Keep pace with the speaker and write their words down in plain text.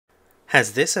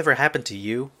Has this ever happened to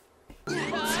you?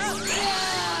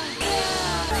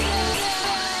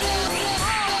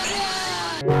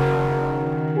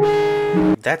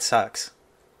 That sucks.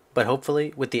 But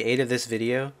hopefully, with the aid of this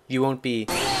video, you won't be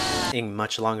ing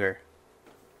much longer.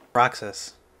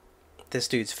 Roxas. This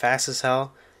dude's fast as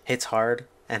hell, hits hard,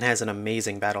 and has an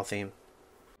amazing battle theme.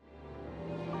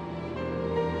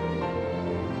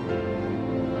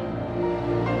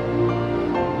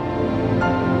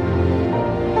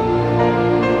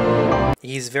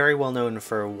 He's very well known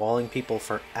for walling people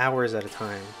for hours at a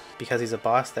time, because he's a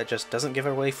boss that just doesn't give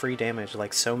away free damage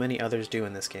like so many others do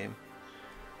in this game.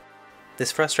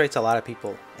 This frustrates a lot of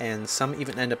people, and some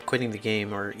even end up quitting the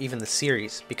game or even the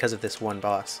series because of this one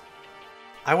boss.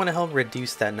 I want to help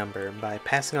reduce that number by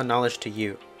passing on knowledge to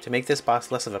you to make this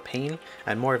boss less of a pain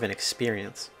and more of an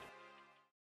experience.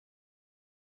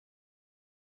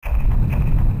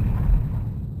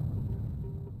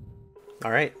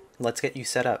 Alright, let's get you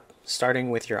set up, starting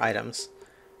with your items.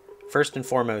 First and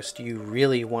foremost, you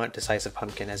really want Decisive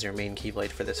Pumpkin as your main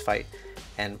Keyblade for this fight,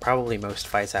 and probably most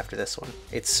fights after this one.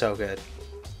 It's so good.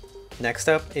 Next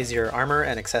up is your armor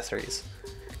and accessories.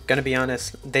 Gonna be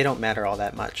honest, they don't matter all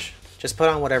that much. Just put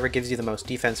on whatever gives you the most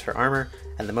defense for armor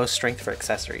and the most strength for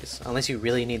accessories, unless you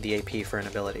really need the AP for an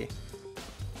ability.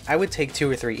 I would take 2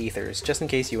 or 3 ethers, just in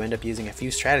case you end up using a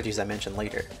few strategies I mentioned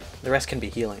later. The rest can be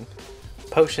healing.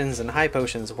 Potions and high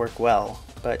potions work well,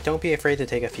 but don't be afraid to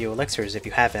take a few elixirs if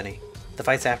you have any. The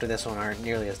fights after this one aren't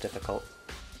nearly as difficult.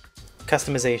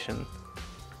 Customization.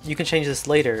 You can change this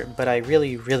later, but I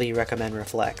really recommend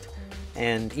Reflect,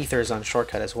 and ethers on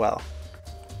shortcut as well.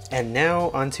 And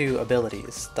now onto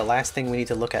abilities, the last thing we need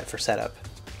to look at for setup.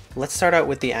 Let's start out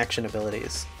with the action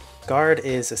abilities. Guard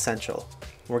is essential.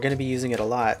 We're going to be using it a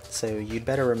lot, so you'd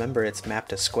better remember it's mapped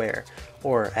to square,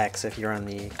 or X if you're on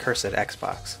the cursed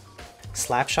Xbox.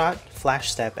 Slapshot,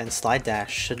 Flash Step, and Slide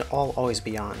Dash should all always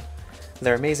be on.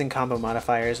 They're amazing combo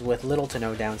modifiers with little to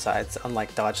no downsides,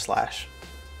 unlike Dodge Slash.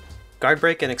 Guard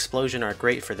Break and Explosion are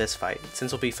great for this fight,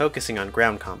 since we'll be focusing on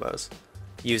ground combos.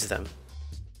 Use them.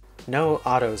 No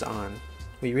autos on.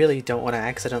 We really don't want to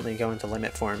accidentally go into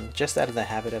limit form, just out of the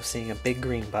habit of seeing a big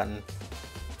green button.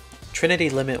 Trinity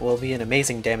Limit will be an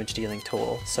amazing damage dealing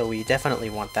tool, so we definitely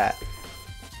want that.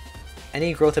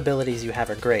 Any growth abilities you have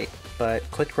are great, but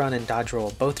Quick Run and Dodge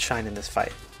Roll both shine in this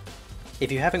fight.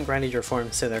 If you haven't grinded your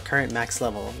forms to their current max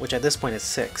level, which at this point is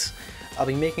 6, I'll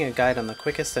be making a guide on the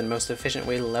quickest and most efficient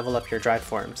way to level up your drive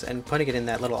forms and putting it in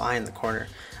that little eye in the corner,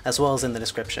 as well as in the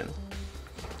description.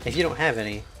 If you don't have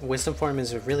any, Wisdom Form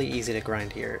is really easy to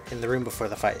grind here, in the room before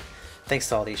the fight, thanks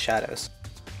to all these shadows.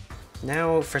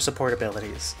 Now for support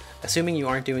abilities. Assuming you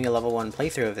aren't doing a level 1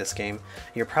 playthrough of this game,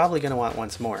 you're probably going to want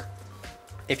once more.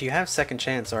 If you have Second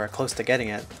Chance or are close to getting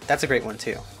it, that's a great one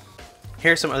too.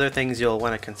 Here are some other things you'll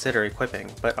want to consider equipping,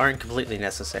 but aren't completely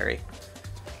necessary.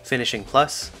 Finishing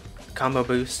Plus, Combo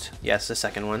Boost, yes, the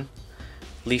second one,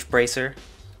 Leaf Bracer,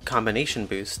 Combination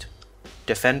Boost,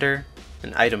 Defender,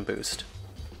 and Item Boost.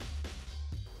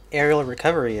 Aerial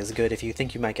Recovery is good if you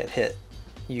think you might get hit.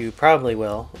 You probably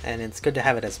will, and it's good to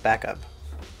have it as backup.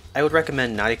 I would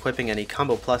recommend not equipping any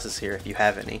Combo Pluses here if you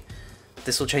have any.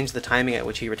 This will change the timing at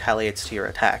which he retaliates to your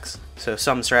attacks, so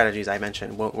some strategies I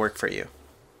mentioned won't work for you.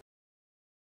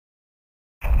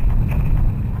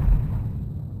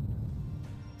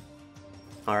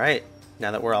 Alright, now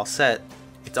that we're all set,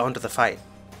 it's on to the fight.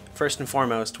 First and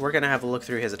foremost, we're going to have a look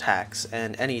through his attacks,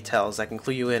 and any tells that can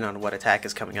clue you in on what attack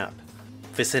is coming up.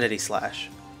 Vicinity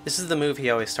Slash. This is the move he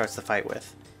always starts the fight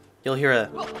with. You'll hear a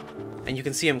and you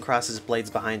can see him cross his blades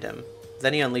behind him.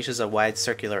 Then he unleashes a wide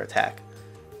circular attack.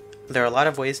 There are a lot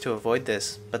of ways to avoid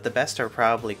this, but the best are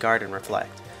probably Guard and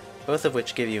Reflect, both of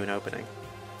which give you an opening.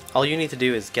 All you need to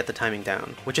do is get the timing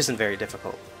down, which isn't very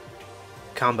difficult.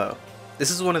 Combo.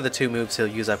 This is one of the 2 moves he'll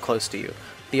use up close to you,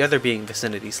 the other being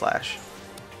Vicinity Slash.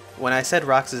 When I said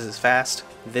Roxas is fast,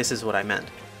 this is what I meant.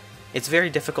 It's very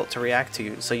difficult to react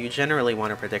to, so you generally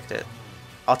want to predict it.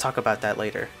 I'll talk about that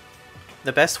later.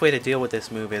 The best way to deal with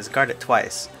this move is guard it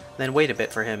twice, then wait a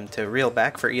bit for him to reel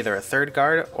back for either a third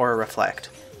guard or a reflect.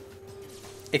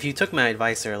 If you took my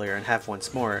advice earlier and have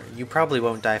once more, you probably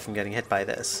won't die from getting hit by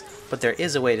this, but there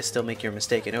is a way to still make your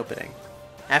mistaken opening.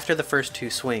 After the first 2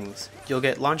 swings, you'll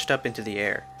get launched up into the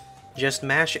air. Just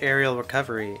mash Aerial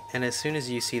Recovery, and as soon as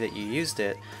you see that you used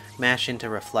it, mash into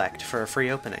Reflect for a free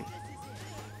opening.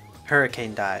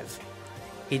 Hurricane Dive.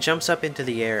 He jumps up into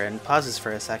the air and pauses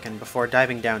for a second before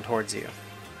diving down towards you.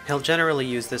 He'll generally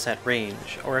use this at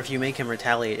range, or if you make him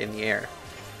retaliate in the air.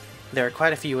 There are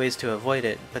quite a few ways to avoid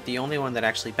it, but the only one that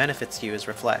actually benefits you is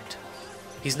Reflect.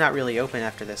 He's not really open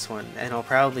after this one, and he'll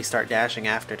probably start dashing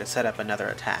after to set up another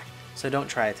attack. so don't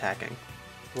try attacking.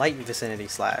 Light Vicinity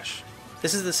Slash.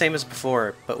 This is the same as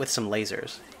before, but with some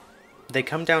lasers. They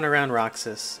come down around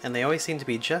Roxas, and they always seem to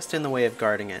be just in the way of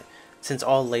guarding it, since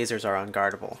all lasers are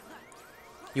unguardable.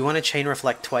 You want to Chain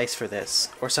Reflect twice for this,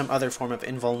 or some other form of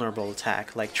invulnerable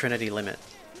attack like Trinity Limit.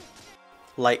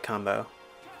 Light Combo.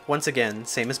 Once again,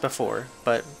 same as before,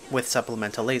 but with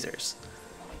supplemental lasers.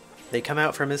 They come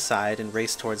out from his side and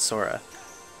race towards Sora.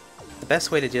 The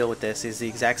best way to deal with this is the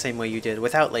exact same way you did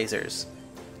without lasers.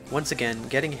 Once again,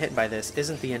 getting hit by this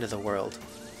isn't the end of the world.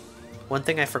 One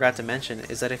thing I forgot to mention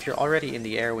is that if you're already in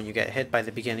the air when you get hit by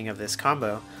the beginning of this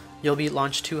combo, you'll be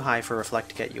launched too high for Reflect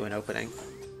to get you an opening.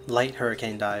 Light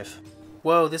Hurricane Dive.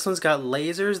 Whoa, this one's got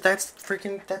lasers?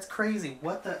 That's crazy.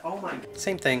 What the, oh my.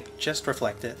 Same thing, just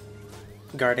reflect it.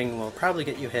 Guarding will probably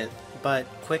get you hit, but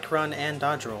Quick Run and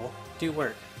Dodge Roll do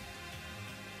work.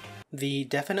 The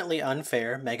definitely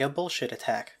unfair Mega Bullshit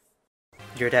Attack.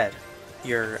 You're dead.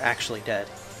 You're actually dead.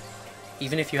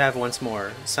 Even if you have once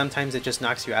more, sometimes it just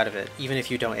knocks you out of it, even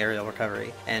if you don't aerial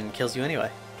recovery, and kills you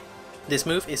anyway. This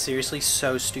move is seriously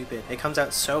so stupid. It comes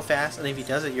out so fast, and if he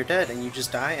does it, you're dead, and you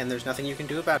just die, and there's nothing you can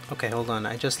do about it. Okay, hold on.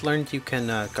 I just learned you can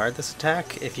guard this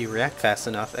attack if you react fast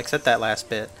enough, except that last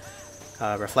bit.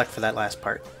 Reflect for that last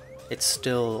part. It's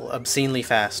still obscenely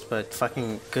fast, but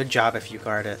fucking good job if you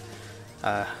guard it.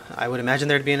 I would imagine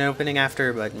there'd be an opening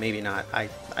after, but maybe not. I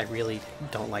really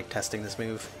don't like testing this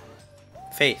move.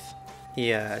 Faith.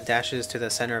 He dashes to the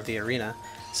center of the arena,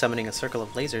 summoning a circle of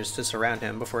lasers to surround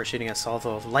him before shooting a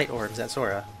salvo of light orbs at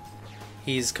Sora.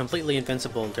 He's completely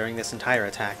invincible during this entire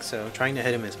attack, so trying to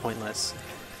hit him is pointless.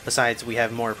 Besides, we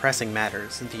have more pressing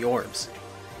matters, the orbs.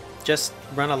 Just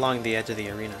run along the edge of the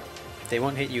arena. They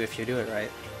won't hit you if you do it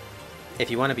right.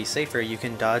 If you want to be safer, you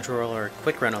can dodge roll or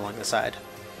quick run along the side.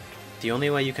 The only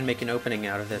way you can make an opening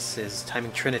out of this is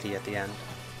timing Trinity at the end.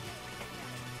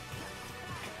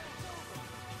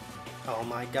 Oh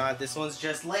my god, this one's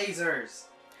just lasers!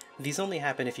 These only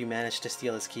happen if you manage to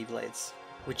steal his Keyblades,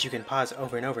 which you can pause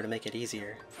over and over to make it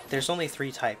easier. There's only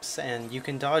 3 types, and you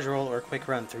can dodge roll or quick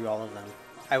run through all of them.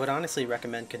 I would honestly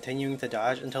recommend continuing to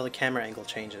dodge until the camera angle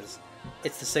changes.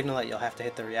 It's the signal that you'll have to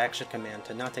hit the reaction command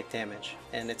to not take damage,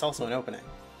 and it's also an opening.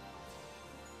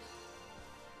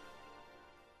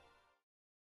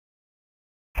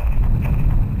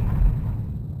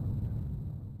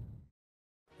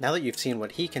 Now that you've seen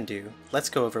what he can do, let's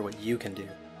go over what you can do.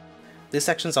 This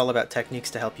section's all about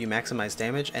techniques to help you maximize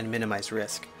damage and minimize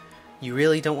risk. You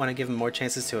really don't want to give him more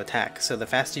chances to attack, so the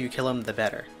faster you kill him, the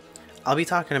better. I'll be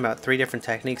talking about 3 different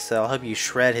techniques that'll help you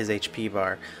shred his HP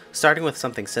bar, starting with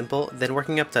something simple, then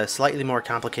working up to slightly more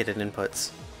complicated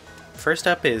inputs. First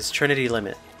up is Trinity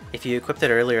Limit. If you equipped it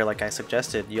earlier like I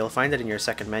suggested, you'll find it in your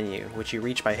second menu, which you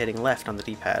reach by hitting left on the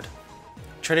D-pad.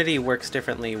 Trinity works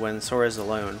differently when Sora's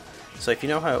alone, so if you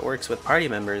know how it works with party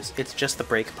members, it's just the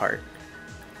break part.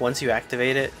 Once you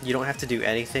activate it, you don't have to do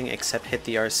anything except hit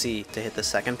the RC to hit the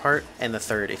second part, and the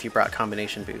third if you brought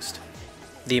Combination Boost.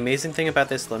 The amazing thing about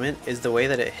this limit is the way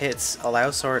that it hits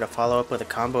allows Sora to follow up with a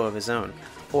combo of his own,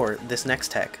 or this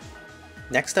next tech.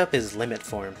 Next up is Limit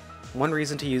Form. One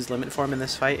reason to use Limit Form in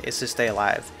this fight is to stay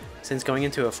alive. Since going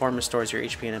into a form restores your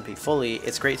HP and MP fully,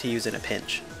 it's great to use in a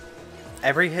pinch.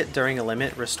 Every hit during a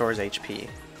limit restores HP.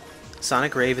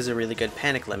 Sonic Rave is a really good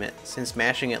panic limit, since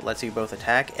mashing it lets you both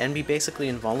attack and be basically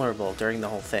invulnerable during the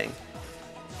whole thing.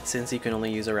 Since you can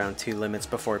only use around 2 limits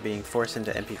before being forced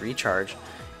into MP recharge,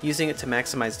 using it to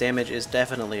maximize damage is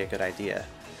definitely a good idea.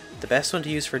 The best one to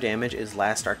use for damage is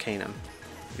Last Arcanum.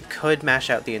 You could mash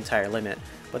out the entire limit,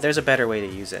 but there's a better way to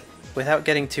use it. Without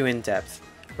getting too in-depth,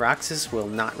 Roxas will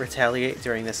not retaliate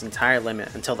during this entire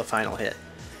limit until the final hit.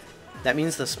 That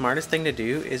means the smartest thing to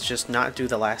do is just not do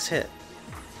the last hit.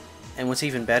 And what's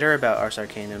even better about Ars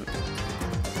Arcanum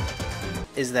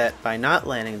is that by not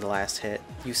landing the last hit,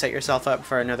 you set yourself up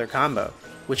for another combo,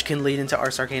 which can lead into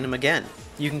Ars Arcanum again.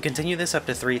 You can continue this up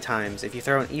to 3 times if you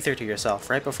throw an ether to yourself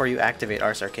right before you activate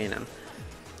Ars Arcanum.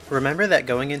 Remember that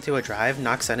going into a drive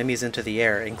knocks enemies into the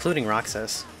air, including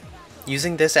Roxas.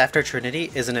 Using this after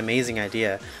Trinity is an amazing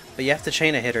idea, but you have to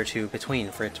chain a hit or 2 between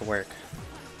for it to work.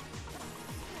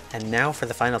 And now for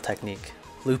the final technique,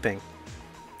 looping.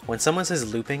 When someone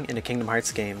says looping in a Kingdom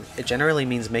Hearts game, it generally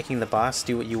means making the boss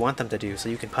do what you want them to do so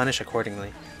you can punish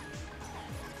accordingly.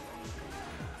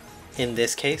 In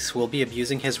this case, we'll be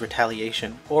abusing his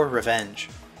retaliation, or revenge.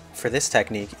 For this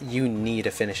technique, you need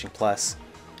a finishing plus.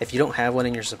 If you don't have one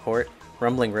in your support,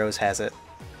 Rumbling Rose has it.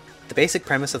 The basic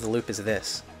premise of the loop is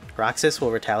this: Roxas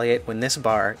will retaliate when this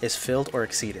bar is filled or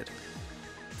exceeded.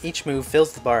 Each move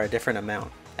fills the bar a different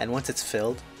amount, and once it's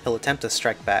filled, he'll attempt to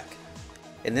strike back.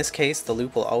 In this case, the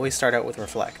loop will always start out with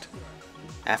Reflect.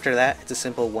 After that, it's a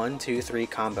simple 1-2-3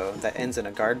 combo that ends in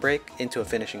a guard break into a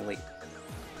finishing leap.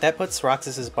 That puts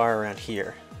Roxas' bar around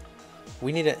here.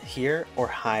 We need it here or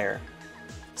higher.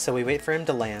 So we wait for him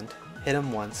to land, hit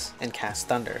him once, and cast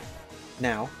Thunder.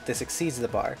 Now, this exceeds the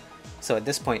bar, so at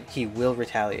this point he will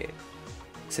retaliate.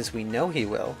 Since we know he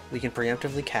will, we can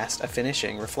preemptively cast a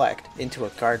finishing Reflect into a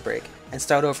guard break and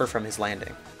start over from his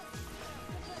landing.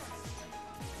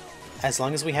 As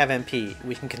long as we have MP,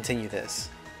 we can continue this.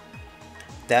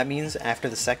 That means after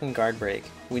the second guard break,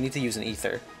 we need to use an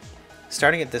Ether.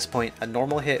 Starting at this point, a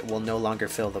normal hit will no longer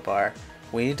fill the bar.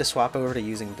 We need to swap over to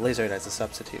using Blizzard as a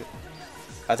substitute.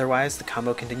 Otherwise, the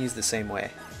combo continues the same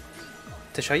way.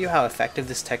 To show you how effective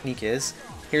this technique is,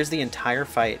 here's the entire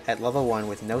fight at level 1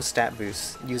 with no stat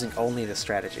boosts, using only this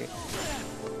strategy.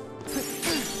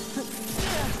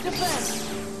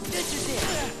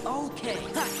 Okay.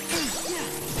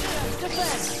 Take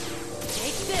this.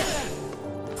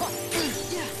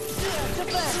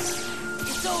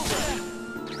 It's over.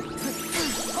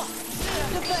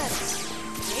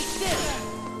 Take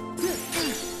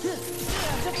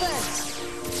this.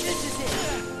 This is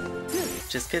it.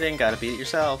 Just kidding, gotta beat it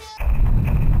yourself.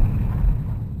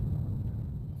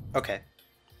 Okay,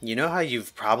 you know how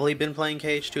you've probably been playing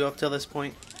KH2 up till this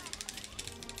point?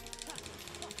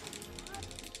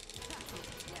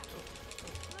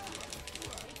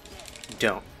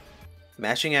 Don't.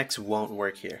 Mashing X won't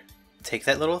work here. Take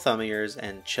that little thumb of yours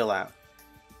and chill out.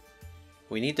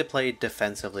 We need to play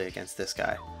defensively against this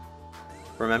guy.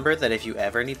 Remember that if you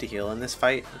ever need to heal in this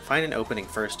fight, find an opening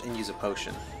first and use a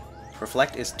potion.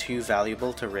 Reflect is too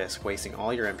valuable to risk wasting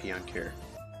all your MP on Cure.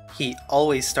 He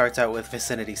always starts out with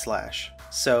Vicinity Slash,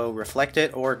 so reflect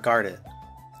it or guard it.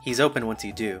 He's open once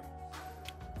you do.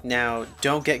 Now,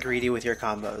 don't get greedy with your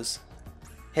combos.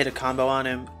 Hit a combo on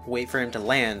him, wait for him to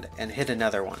land, and hit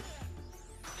another one.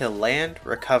 He'll land,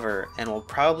 recover, and will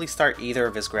probably start either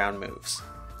of his ground moves.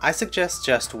 I suggest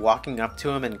just walking up to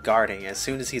him and guarding as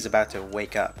soon as he's about to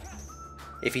wake up.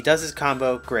 If he does his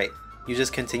combo, great, you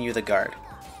just continue the guard.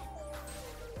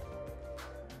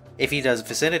 If he does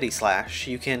Vicinity Slash,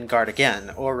 you can guard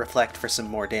again, or reflect for some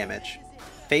more damage.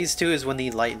 Phase 2 is when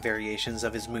the light variations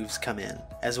of his moves come in,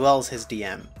 as well as his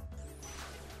DM.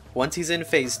 Once he's in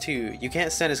Phase 2, you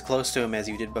can't stand as close to him as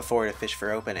you did before to fish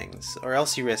for openings, or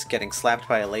else you risk getting slapped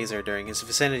by a laser during his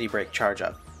Vicinity Break charge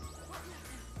up.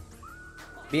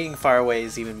 Being far away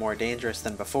is even more dangerous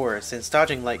than before, since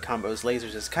dodging light combos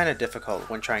lasers is kinda difficult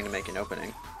when trying to make an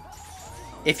opening.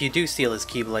 If you do steal his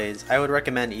Keyblades, I would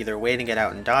recommend either waiting it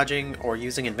out and dodging, or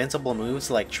using invincible moves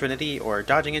like Trinity or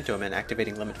dodging into him and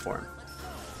activating Limit Form.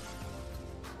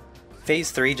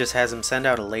 Phase 3 just has him send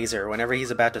out a laser whenever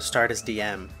he's about to start his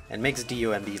DM, and makes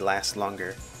DUMB last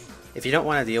longer. If you don't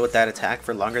want to deal with that attack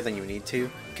for longer than you need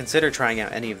to, consider trying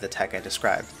out any of the tech I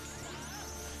described.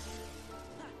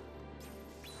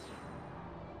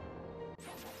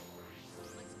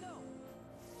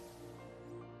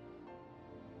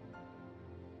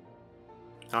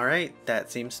 Alright,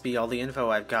 that seems to be all the info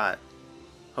I've got.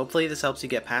 Hopefully this helps you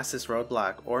get past this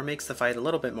roadblock, or makes the fight a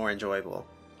little bit more enjoyable.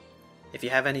 If you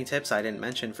have any tips I didn't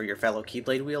mention for your fellow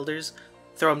Keyblade wielders,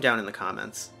 throw them down in the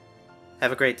comments.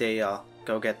 Have a great day, y'all.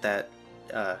 Go get that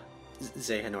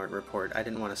Xehanort report. I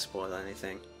didn't want to spoil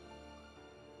anything.